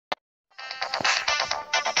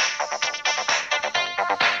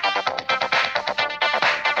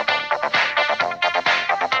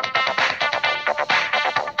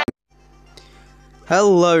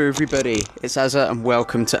Hello everybody, it's Azza and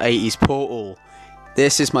welcome to 80s Portal.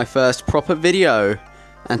 This is my first proper video,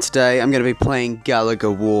 and today I'm going to be playing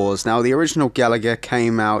Galaga Wars. Now the original Galaga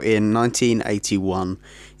came out in 1981.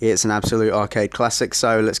 It's an absolute arcade classic,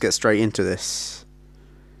 so let's get straight into this.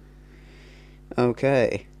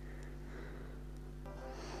 Okay.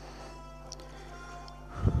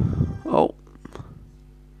 Oh.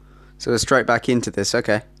 So we're straight back into this,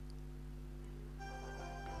 okay.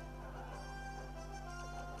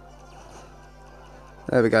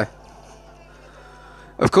 There we go.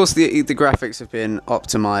 Of course, the graphics have been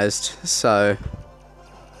optimized, so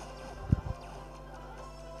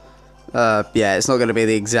yeah, it's not going to be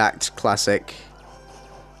the exact classic.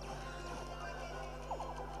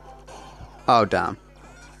 Oh damn!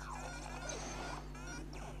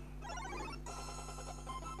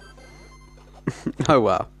 Oh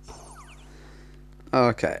wow.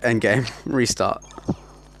 Okay, end game. Restart.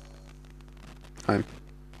 Home.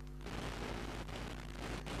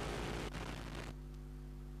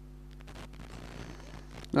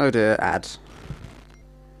 Oh dear, ad.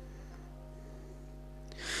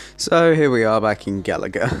 So here we are back in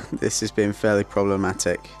Galaga. This has been fairly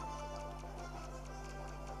problematic.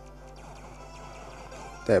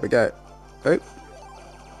 There we go. Oh.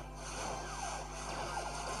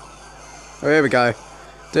 Oh, here we go.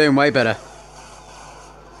 Doing way better.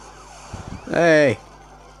 Hey.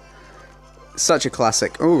 Such a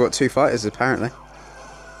classic. Oh, we've got two fighters apparently.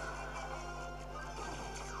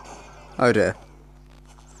 Oh dear.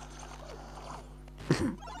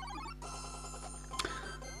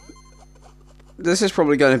 This is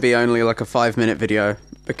probably going to be only like a 5-minute video,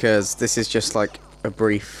 because this is just like a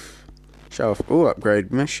brief show off. Oh,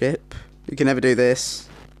 upgrade my ship. You can never do this.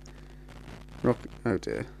 Oh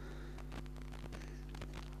dear.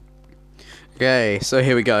 Okay, so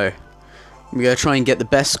here we go. We're going to try and get the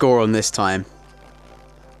best score on this time.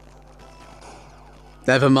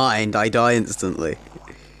 Never mind, I die instantly.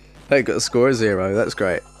 I got a score of 0, that's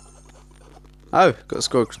great. Oh, got a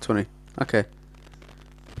score of 20. Okay.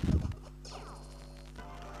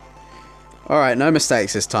 Alright, no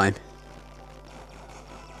mistakes this time.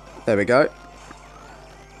 There we go.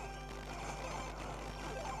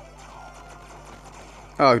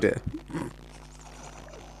 Oh dear.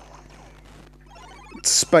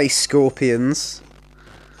 Space scorpions.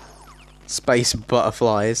 Space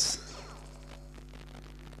butterflies.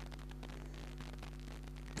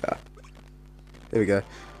 Ah. There we go.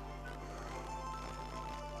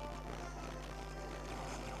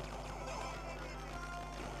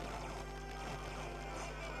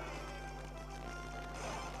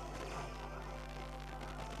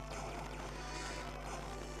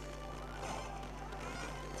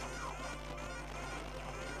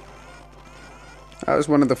 That was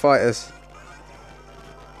one of the fighters.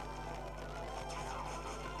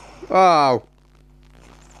 Oh!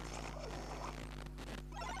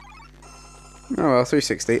 Oh well,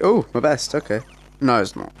 360. Oh, my best, okay. No,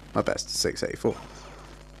 it's not. My best is 684.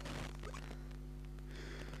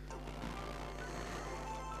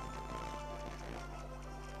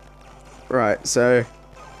 Right, so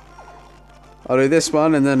I'll do this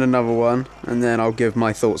one and then another one, and then I'll give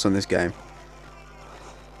my thoughts on this game.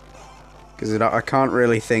 Because I can't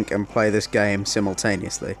really think and play this game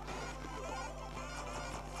simultaneously.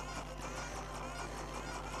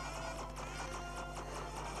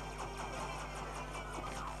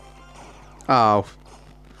 Oh.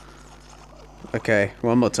 Okay,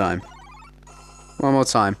 one more time. One more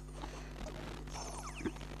time.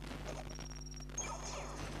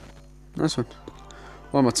 Nice one.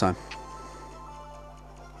 One more time.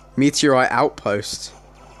 Meteorite outpost.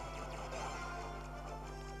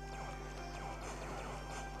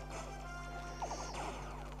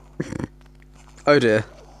 Oh dear.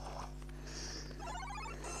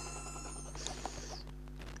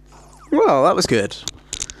 Well, that was good.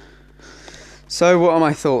 So, what are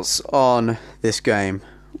my thoughts on this game?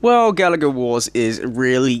 Well, Galaga Wars is a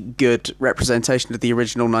really good representation of the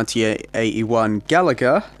original 1981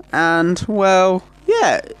 Galaga, and, well,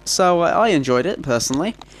 yeah, so I enjoyed it,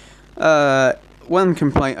 personally. One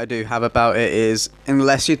complaint I do have about it is,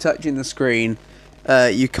 unless you're touching the screen,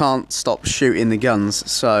 you can't stop shooting the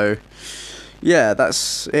guns, so yeah,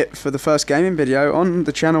 that's it for the first gaming video on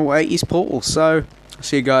the channel 80s Portal. So,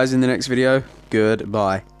 see you guys in the next video.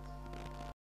 Goodbye.